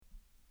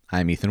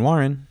I'm Ethan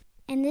Warren.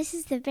 And this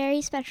is the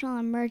very special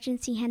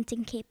emergency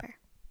hunting caper.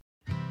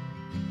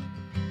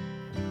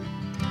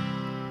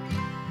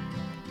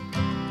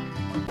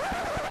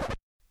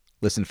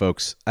 Listen,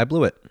 folks, I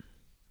blew it.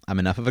 I'm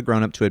enough of a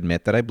grown-up to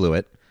admit that I blew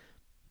it.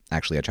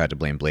 Actually, I tried to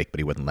blame Blake, but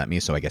he wouldn't let me,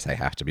 so I guess I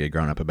have to be a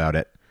grown-up about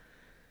it.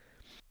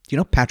 Do you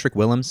know Patrick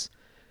Willems?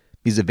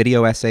 He's a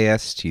video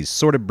essayist. He's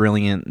sort of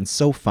brilliant and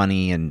so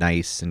funny and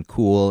nice and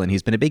cool, and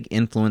he's been a big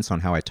influence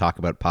on how I talk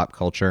about pop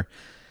culture.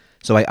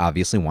 So I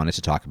obviously wanted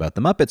to talk about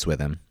the Muppets with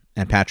him,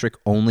 and Patrick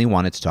only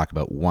wanted to talk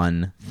about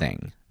one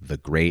thing, the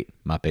Great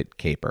Muppet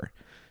Caper.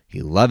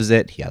 He loves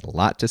it. He had a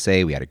lot to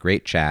say. We had a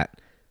great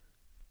chat.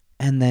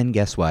 And then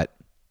guess what?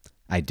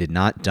 I did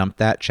not dump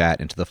that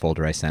chat into the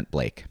folder I sent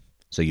Blake.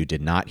 So you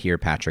did not hear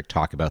Patrick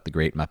talk about the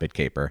Great Muppet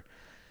Caper.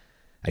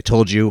 I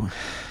told you,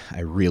 I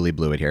really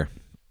blew it here.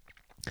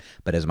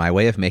 But as my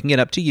way of making it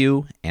up to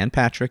you and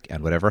Patrick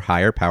and whatever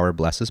higher power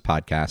blesses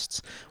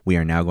podcasts, we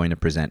are now going to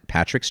present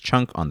Patrick's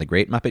chunk on the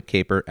Great Muppet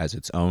Caper as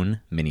its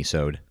own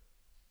minisode.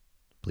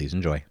 Please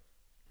enjoy.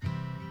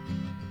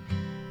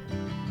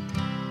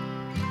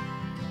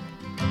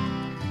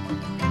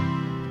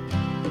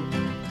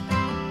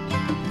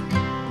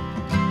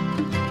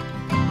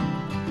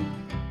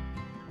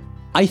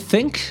 I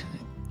think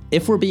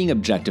if we're being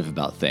objective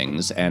about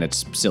things, and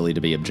it's silly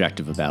to be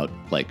objective about,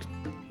 like,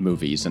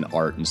 movies and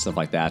art and stuff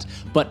like that,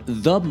 but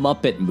the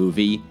Muppet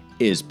movie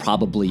is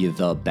probably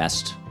the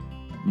best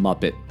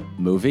Muppet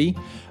movie.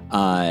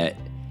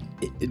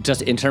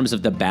 Just in terms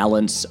of the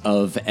balance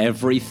of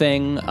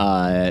everything,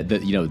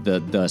 the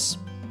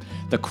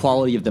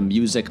quality of the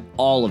music,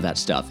 all of that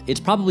stuff.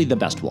 It's probably the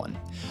best one.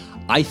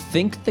 I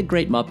think The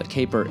Great Muppet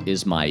Caper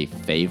is my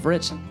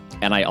favorite,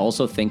 and I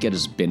also think it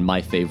has been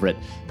my favorite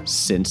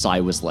since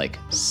I was like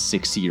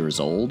 6 years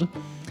old.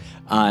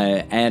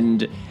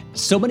 And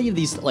so many of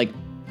these, like,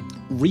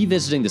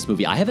 revisiting this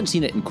movie, I haven't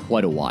seen it in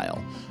quite a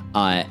while.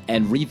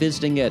 And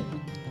revisiting it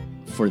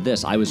for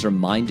this, I was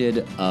reminded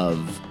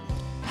of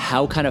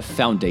how kind of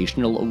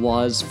foundational it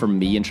was for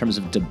me in terms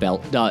of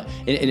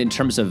in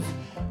terms of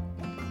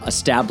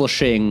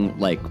establishing,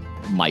 like,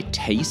 my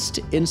taste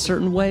in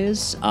certain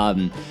ways.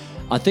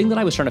 A thing that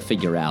I was trying to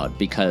figure out,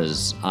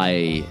 because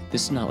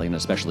this is not like an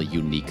especially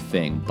unique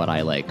thing, but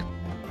I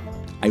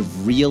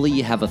really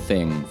have a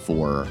thing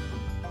for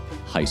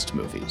heist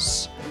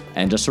movies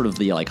and just sort of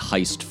the, like,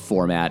 heist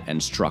format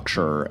and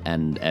structure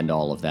and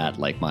all of that.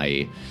 Like,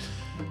 my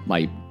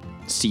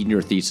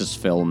senior thesis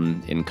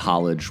film in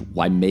college,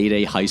 I made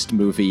a heist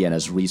movie, and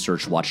as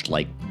research watched,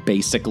 like,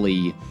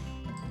 basically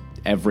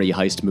every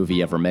heist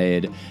movie ever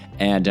made.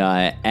 And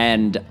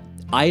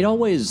I'd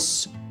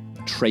always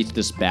traced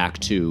this back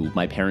to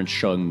my parents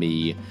showing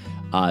me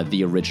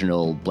the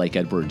original Blake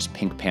Edwards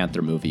Pink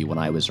Panther movie when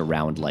I was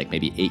around, like,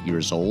 maybe 8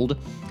 years old.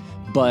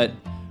 But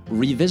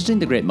revisiting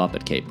The Great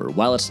Muppet Caper,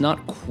 while it's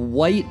not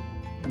quite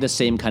the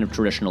same kind of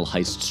traditional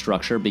heist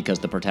structure because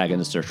the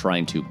protagonists are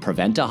trying to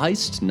prevent a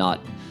heist, not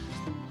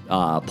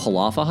pull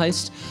off a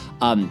heist,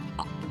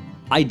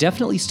 I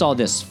definitely saw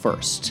this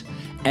first.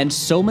 And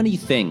so many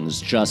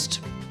things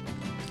just...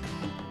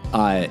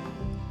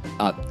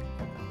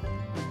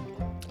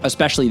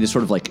 especially this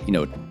sort of, like, you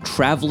know,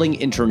 traveling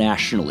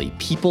internationally,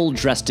 people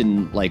dressed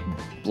in like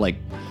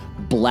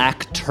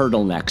black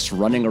turtlenecks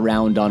running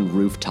around on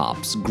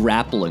rooftops,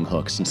 grappling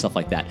hooks and stuff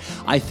like that.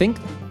 I think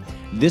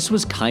this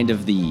was kind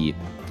of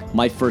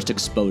my first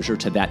exposure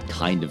to that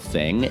kind of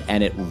thing,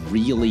 and it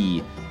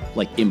really,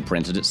 like,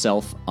 imprinted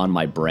itself on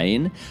my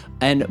brain.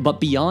 But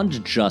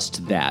beyond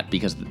just that,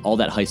 because all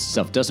that heist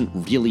stuff doesn't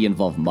really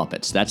involve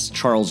Muppets. That's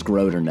Charles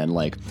Grodin and,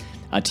 like,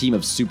 a team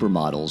of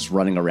supermodels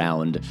running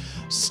around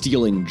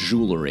stealing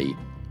jewelry.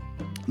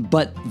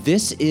 But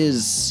this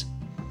is...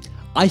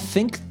 I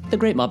think The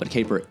Great Muppet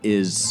Caper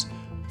is,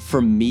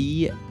 for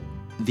me,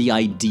 the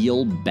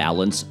ideal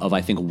balance of,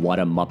 I think, what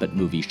a Muppet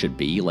movie should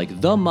be.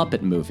 Like, the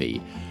Muppet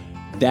movie,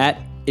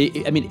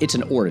 it's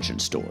an origin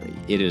story.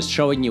 It is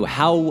showing you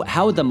how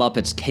the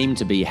Muppets came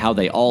to be, how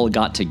they all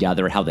got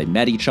together, how they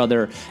met each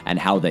other, and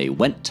how they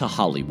went to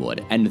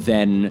Hollywood. And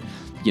then,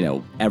 you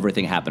know,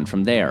 everything happened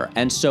from there.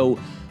 And so...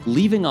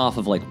 leaving off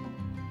of, like,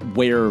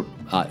 where...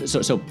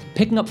 So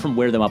picking up from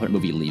where the Muppet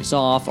movie leaves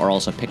off, or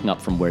also picking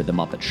up from where the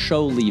Muppet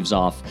Show leaves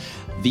off,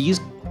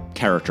 these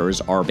characters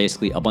are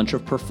basically a bunch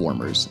of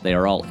performers. They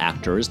are all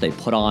actors. They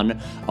put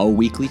on a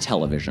weekly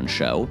television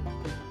show.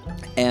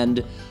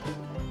 And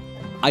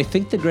I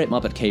think The Great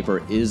Muppet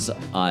Caper is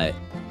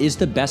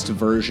the best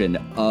version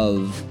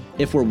of,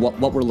 if we're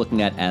what we're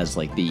looking at as,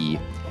 like, the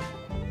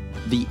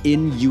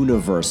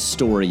in-universe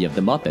story of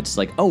the Muppets.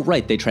 Like, oh,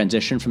 right, they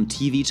transition from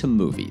TV to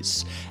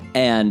movies.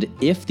 And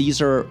if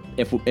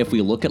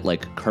we look at,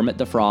 like, Kermit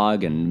the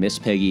Frog and Miss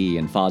Piggy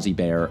and Fozzie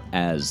Bear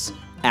as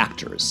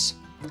actors,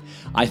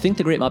 I think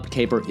The Great Muppet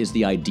Caper is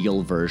the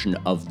ideal version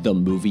of the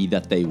movie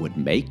that they would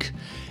make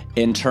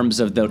in terms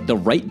of the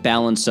right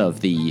balance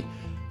of the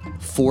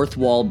fourth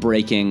wall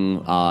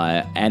breaking,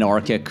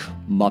 anarchic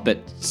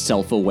Muppet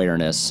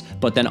self-awareness,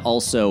 but then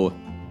also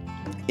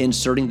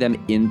inserting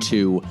them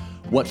into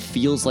what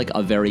feels like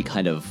a very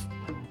kind of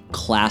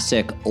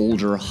classic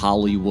older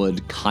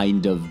Hollywood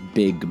kind of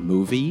big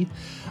movie.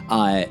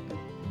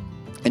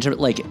 In terms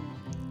like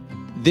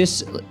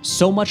this,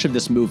 so much of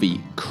this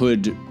movie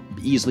could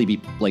easily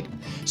be like,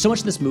 so much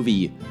of this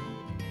movie,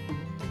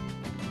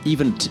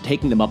 even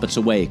taking the Muppets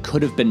away,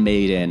 could have been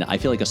made in, I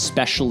feel like,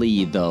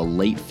 especially the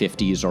late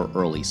 50s or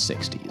early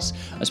 60s.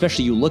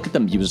 Especially you look at the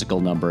musical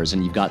numbers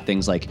and you've got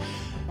things like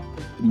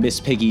Miss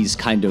Piggy's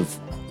kind of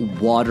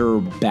water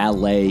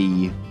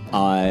ballet,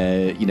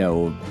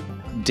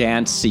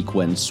 dance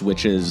sequence,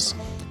 which is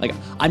like,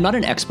 I'm not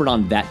an expert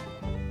on that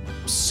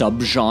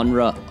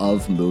subgenre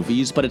of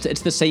movies, but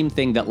it's the same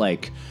thing that,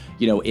 like,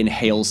 in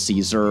Hail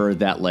Caesar,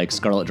 that like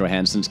Scarlett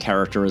Johansson's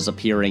character is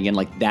appearing in,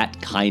 like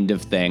that kind of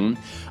thing.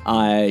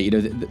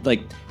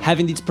 Like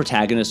having these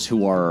protagonists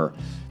who are,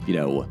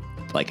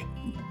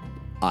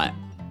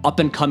 up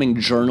and coming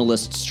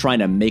journalists trying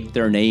to make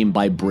their name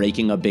by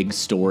breaking a big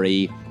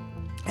story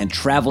and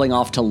traveling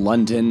off to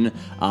London,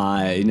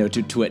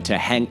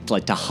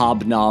 to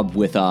hobnob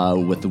with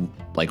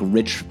like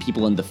rich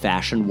people in the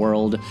fashion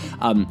world.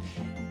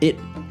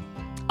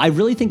 I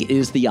really think it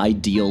is the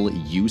ideal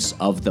use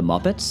of the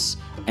Muppets,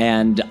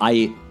 and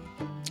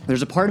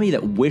there's a part of me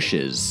that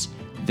wishes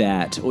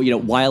that,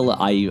 while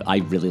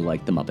I really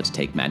like the Muppets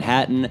Take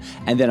Manhattan,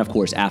 and then of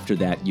course after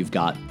that you've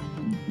got,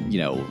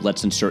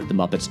 let's insert the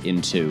Muppets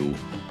into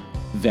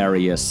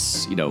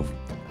various,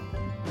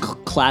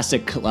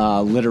 classic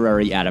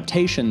literary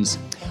adaptations.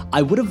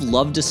 I would have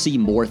loved to see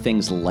more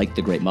things like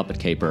The Great Muppet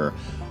Caper,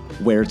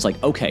 where it's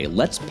like, okay,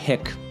 let's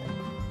pick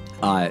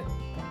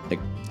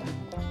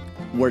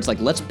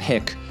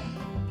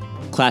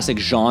classic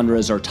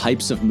genres or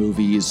types of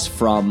movies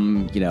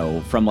from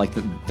like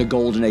the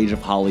golden age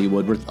of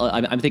Hollywood.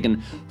 I'm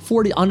thinking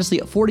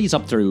 40s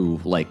up through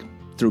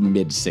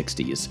mid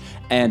 60s,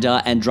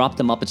 and drop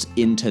the Muppets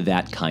into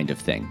that kind of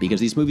thing, because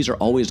these movies are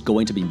always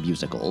going to be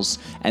musicals,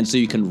 and so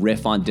you can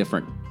riff on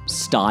different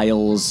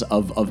styles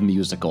of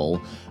musical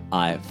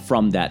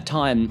from that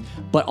time,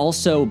 but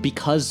also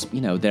because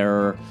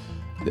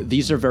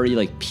these are very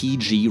like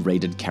PG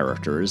rated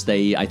characters.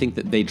 I think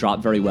that they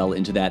drop very well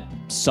into that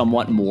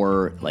somewhat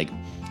more like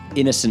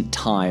innocent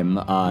time,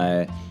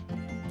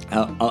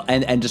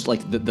 and just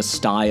like the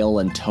style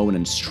and tone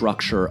and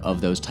structure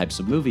of those types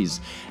of movies.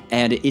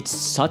 And it's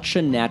such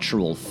a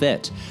natural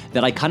fit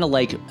that I kind of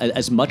like,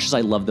 as much as I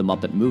love the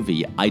Muppet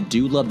movie, I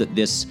do love that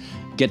this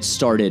gets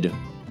started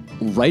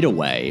right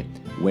away,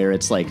 where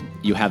it's like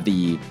you have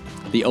the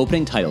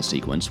opening title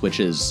sequence, which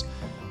is,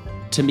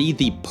 to me,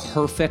 the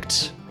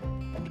perfect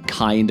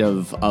kind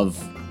of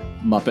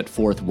Muppet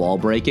fourth wall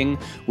breaking,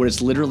 where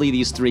it's literally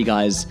these three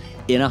guys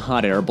in a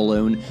hot air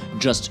balloon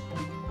just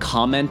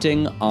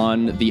commenting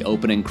on the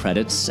opening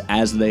credits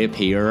as they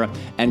appear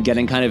and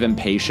getting kind of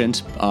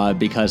impatient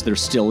because they're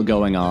still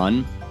going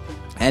on.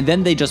 And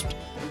then they just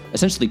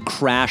essentially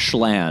crash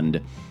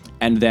land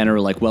and then are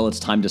like, well, it's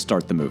time to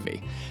start the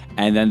movie.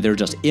 And then they're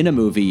just in a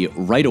movie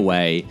right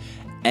away.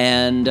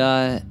 And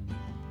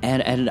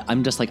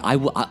I'm just like,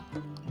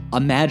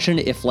 imagine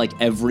if like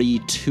every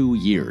 2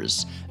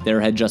 years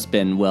there had just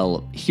been,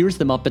 well, here's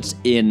the Muppets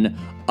in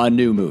a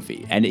new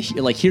movie. And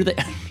here they...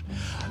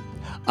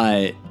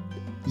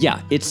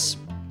 yeah,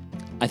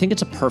 I think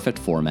it's a perfect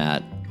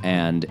format,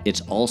 and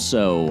it's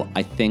also,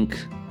 I think,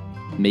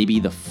 maybe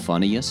the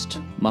funniest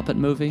Muppet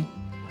movie.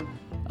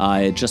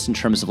 Just in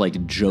terms of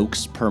like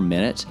jokes per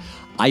minute.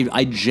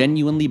 I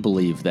genuinely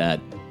believe that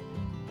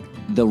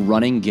the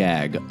running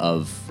gag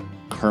of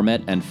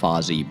Kermit and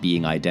Fozzie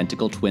being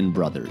identical twin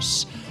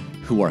brothers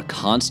who are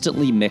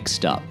constantly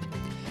mixed up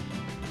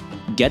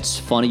gets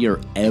funnier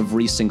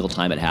every single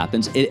time it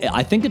happens.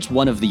 I think it's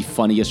one of the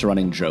funniest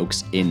running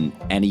jokes in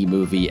any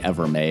movie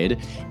ever made.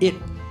 It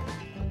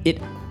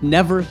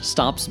never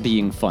stops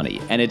being funny,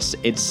 and it's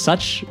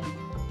such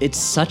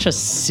a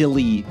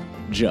silly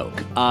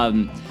joke.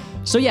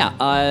 So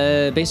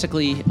yeah,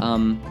 basically,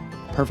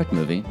 perfect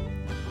movie,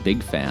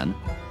 big fan.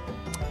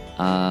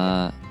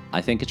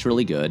 I think it's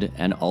really good,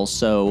 and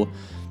also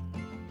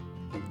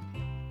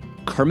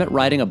Kermit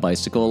riding a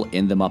bicycle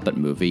in the Muppet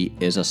movie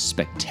is a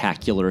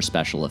spectacular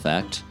special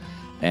effect,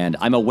 and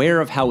I'm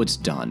aware of how it's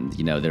done.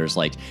 There's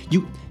like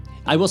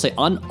I will say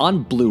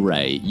on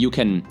Blu-ray you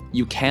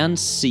can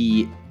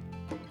see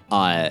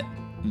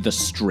the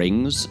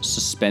strings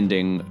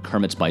suspending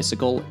Kermit's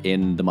bicycle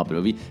in the Muppet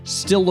movie.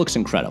 Still looks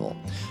incredible,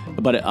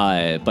 but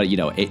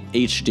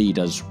HD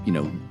does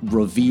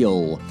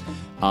reveal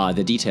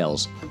the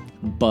details,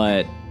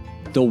 but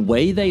the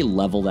way they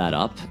level that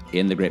up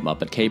in The Great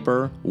Muppet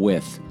Caper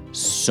with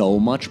so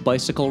much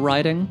bicycle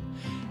riding,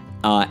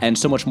 and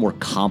so much more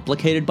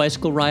complicated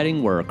bicycle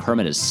riding, where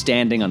Kermit is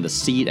standing on the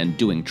seat and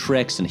doing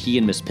tricks, and he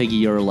and Miss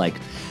Piggy are like,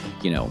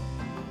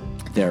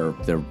 they're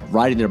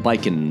riding their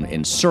bike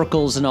in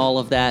circles and all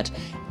of that.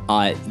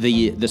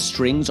 The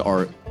strings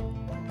are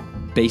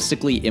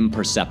basically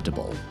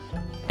imperceptible,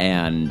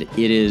 and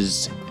it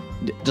is,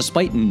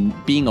 despite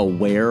being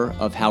aware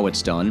of how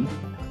it's done,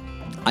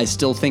 I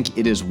still think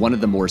it is one of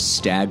the more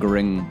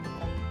staggering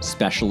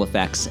special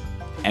effects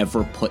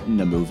ever put in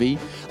a movie.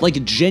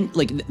 Like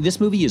this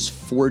movie is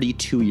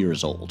 42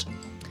 years old.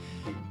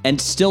 And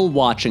still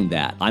watching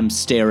that, I'm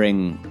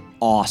staring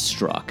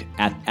awestruck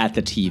at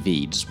the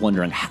TV, just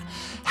wondering,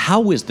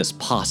 how is this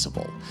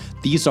possible?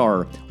 These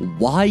are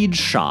wide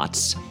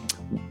shots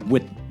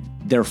with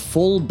their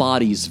full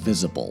bodies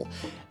visible.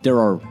 There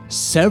are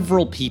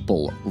several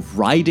people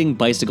riding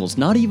bicycles,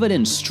 not even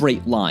in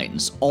straight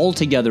lines, all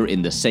together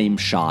in the same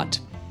shot.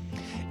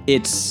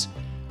 It's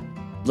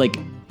like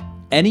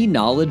any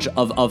knowledge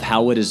of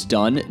how it is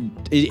done,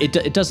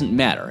 it doesn't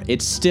matter.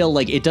 It's still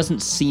like, it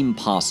doesn't seem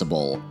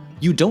possible.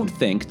 You don't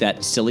think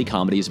that silly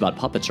comedies about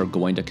puppets are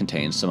going to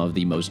contain some of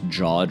the most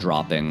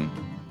jaw-dropping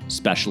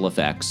special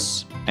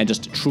effects and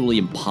just truly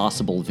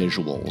impossible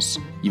visuals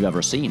you've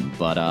ever seen,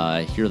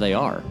 but here they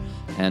are.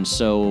 And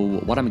so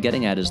what I'm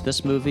getting at is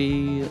this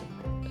movie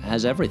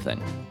has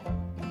everything.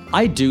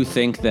 I do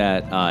think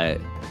that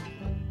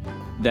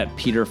that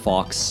Peter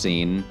Falk's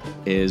scene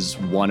is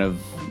one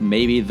of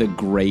maybe the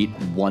great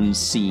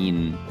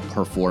one-scene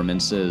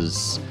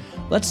performances,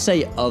 let's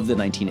say, of the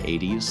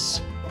 1980s.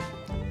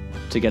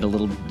 To get a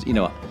little,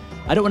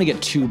 I don't want to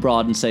get too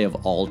broad and say of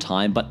all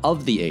time, but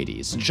of the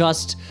 80s.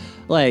 Just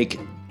like,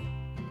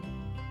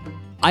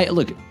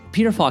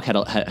 Peter Falk had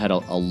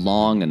a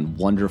long and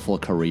wonderful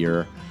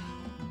career,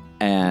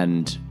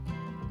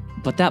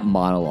 but that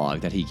monologue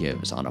that he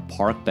gives on a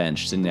park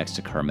bench sitting next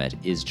to Kermit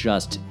is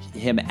just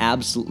him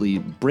absolutely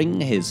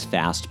bringing his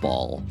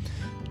fastball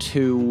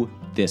to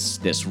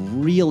this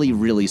really,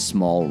 really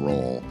small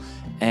role.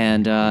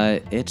 And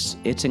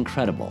it's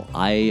incredible.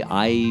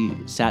 I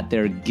sat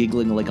there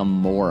giggling like a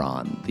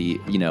moron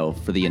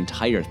for the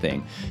entire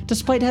thing,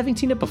 despite having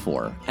seen it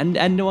before and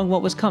knowing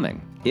what was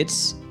coming.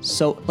 It's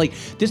so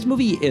this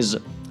movie is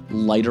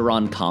lighter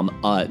on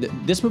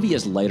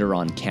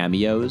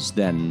cameos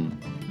than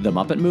the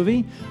Muppet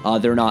movie.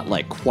 They're not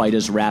like quite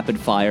as rapid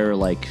fire,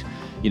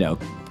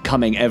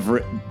 coming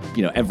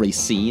every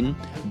scene,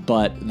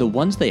 but the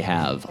ones they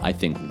have, I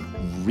think,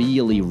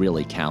 really,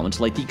 really count.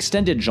 Like the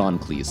extended John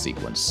Cleese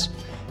sequence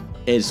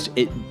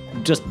it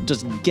just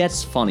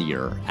gets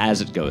funnier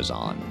as it goes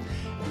on.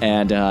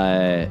 And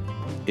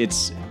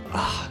it's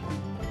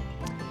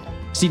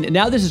see,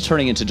 now this is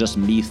turning into just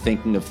me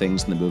thinking of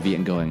things in the movie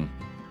and going,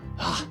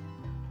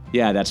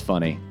 yeah, that's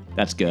funny,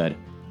 that's good.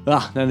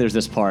 Then there's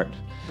this part,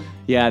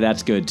 yeah,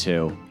 that's good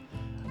too.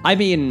 I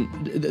mean,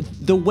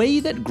 the way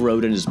that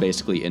Grodin is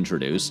basically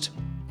introduced,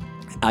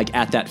 like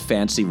at that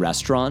fancy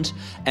restaurant,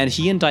 and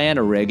he and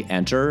Diana Rigg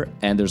enter,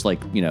 and there's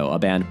a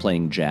band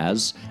playing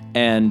jazz,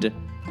 and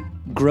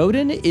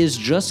Grodin is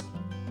just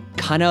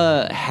kind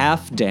of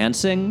half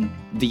dancing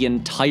the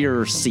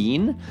entire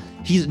scene.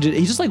 He's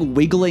just like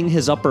wiggling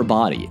his upper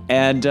body,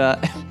 and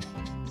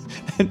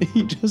and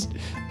he just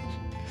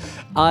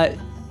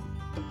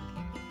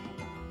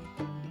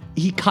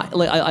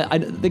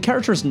the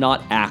character's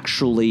not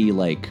actually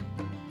like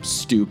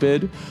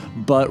stupid,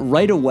 but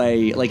right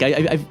away,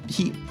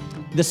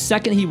 the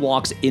second he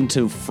walks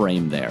into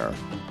frame there,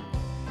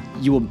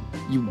 you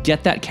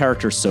get that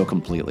character so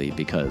completely,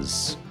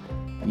 because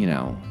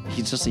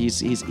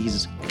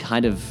he's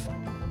kind of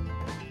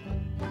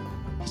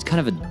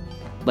a,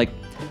 like,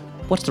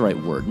 what's the right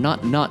word?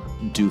 Not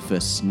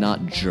doofus,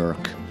 not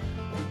jerk,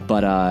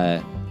 but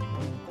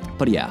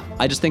yeah,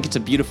 I just think it's a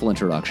beautiful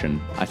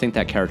introduction. I think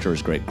that character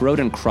is great.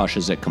 Grodin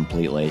crushes it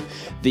completely.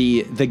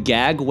 The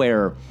gag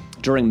where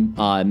during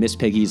Miss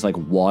Piggy's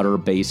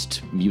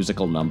water-based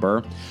musical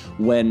number,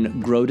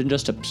 when Grodin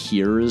just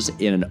appears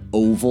in an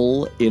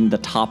oval in the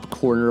top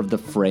corner of the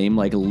frame,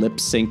 lip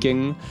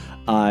syncing,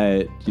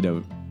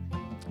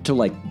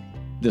 to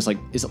this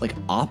is it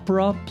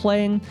opera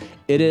playing?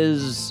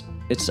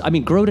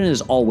 Grodin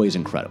is always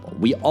incredible.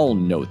 We all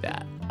know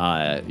that.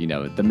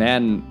 The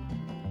man,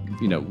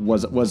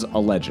 was a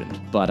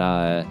legend.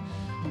 But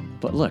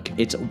look,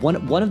 it's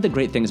one of the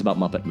great things about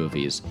Muppet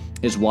movies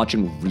is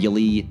watching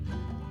really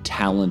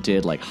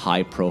talented,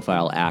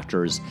 high-profile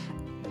actors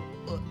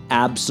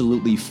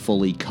absolutely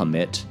fully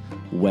commit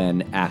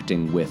when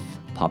acting with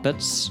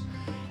puppets,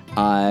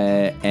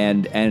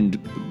 and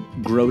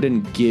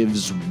Grodin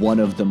gives one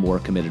of the more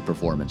committed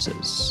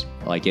performances,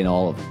 in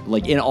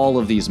all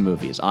of these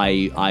movies.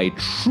 I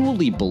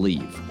truly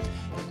believe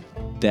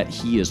that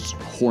he is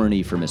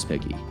horny for Miss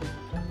Piggy,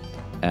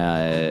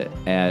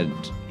 and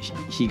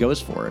he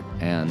goes for it,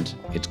 and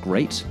it's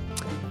great.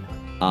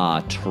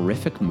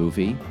 Terrific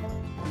movie.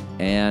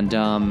 And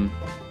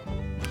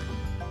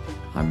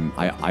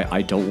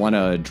I don't want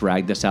to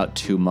drag this out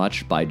too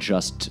much by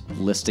just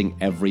listing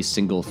every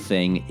single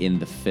thing in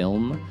the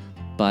film,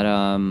 but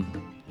I don't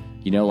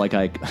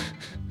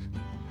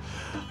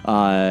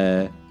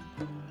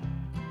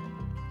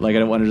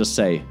want to just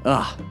say,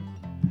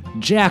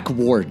 Jack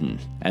Warden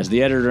as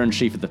the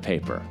editor-in-chief of the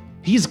paper.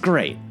 He's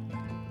great.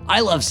 I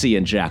love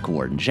seeing Jack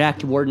Warden.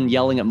 Jack Warden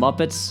yelling at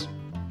Muppets,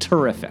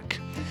 terrific.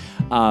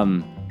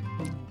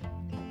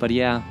 But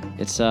yeah,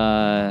 it's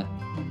all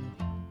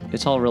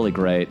really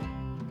great.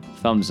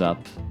 Thumbs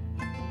up.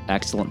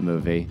 Excellent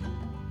movie.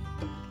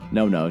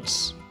 No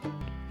notes.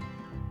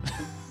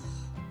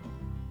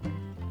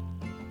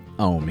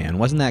 Oh man,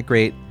 wasn't that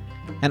great?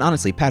 And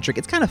honestly, Patrick,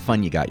 it's kind of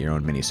fun you got your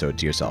own mini-sode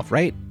to yourself,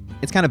 right?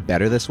 It's kind of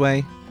better this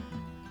way.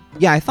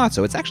 Yeah, I thought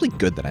so. It's actually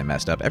good that I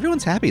messed up.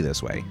 Everyone's happy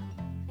this way.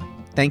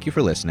 Thank you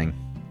for listening.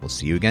 We'll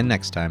see you again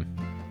next time.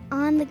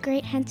 On the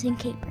Great Henson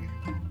Caper.